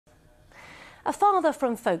A father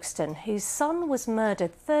from Folkestone, whose son was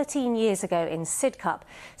murdered 13 years ago in Sidcup,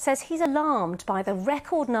 says he's alarmed by the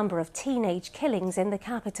record number of teenage killings in the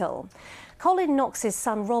capital. Colin Knox's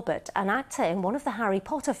son Robert, an actor in one of the Harry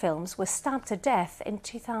Potter films, was stabbed to death in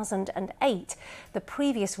 2008, the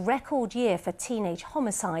previous record year for teenage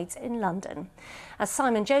homicides in London. As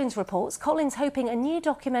Simon Jones reports, Colin's hoping a new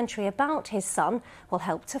documentary about his son will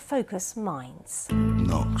help to focus minds.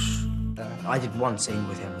 Knox. I did one scene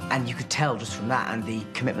with him, and you could tell just from that and the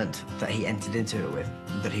commitment that he entered into it with,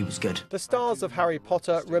 that he was good. The stars of Harry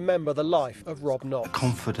Potter remember the life of Rob Knox. A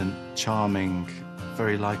confident, charming,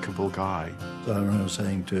 very likeable guy. So I remember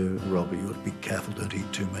saying to Rob, you ought to be careful, don't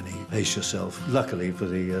eat too many, pace yourself. Luckily for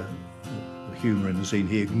the humour in the scene,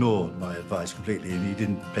 he ignored my advice completely and he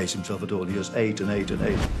didn't pace himself at all. He just ate and ate and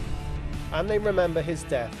ate. And they remember his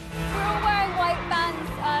death. We're all wearing white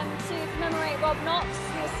bands to commemorate Rob Knox,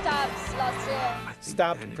 who was stabbed last year.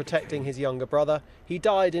 Stabbed protecting his younger brother, he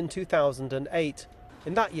died in 2008.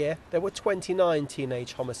 In that year, there were 29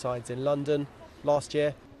 teenage homicides in London. Last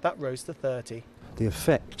year, that rose to 30. The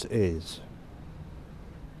effect is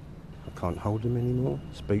I can't hold him anymore,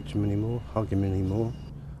 speak to him anymore, hug him anymore.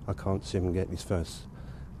 I can't see him get his first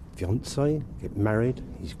fiancée, get married,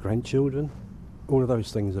 his grandchildren. All of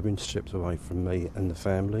those things have been stripped away from me and the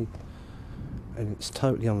family. And it's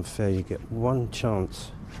totally unfair. You get one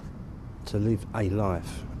chance to live a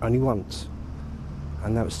life, only once.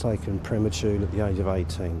 And that was taken prematurely at the age of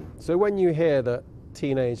 18. So when you hear that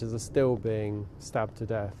teenagers are still being stabbed to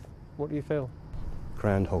death, what do you feel?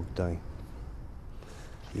 Groundhog Day.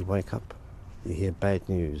 You wake up, you hear bad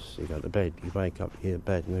news, you go to bed, you wake up, you hear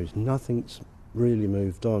bad news. Nothing's really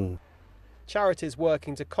moved on. Charities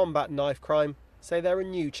working to combat knife crime say there are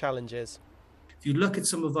new challenges. If you look at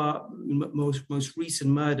some of our most recent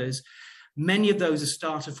murders, many of those have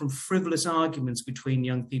started from frivolous arguments between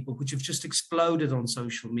young people, which have just exploded on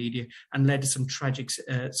social media and led to some tragic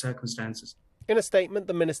circumstances. In a statement,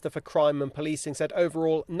 the Minister for Crime and Policing said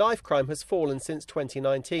overall knife crime has fallen since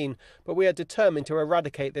 2019, but we are determined to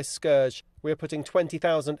eradicate this scourge. We are putting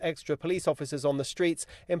 20,000 extra police officers on the streets,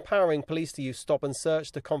 empowering police to use stop and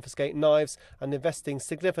search to confiscate knives and investing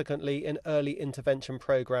significantly in early intervention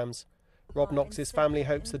programmes. Rob Knox's family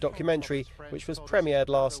hopes the documentary, which was premiered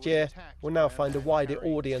last year, will now find a wider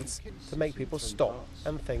audience to make people stop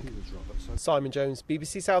and think. Simon Jones,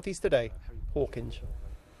 BBC South East Today, Hawkinge.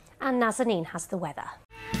 And Nazanin has the weather.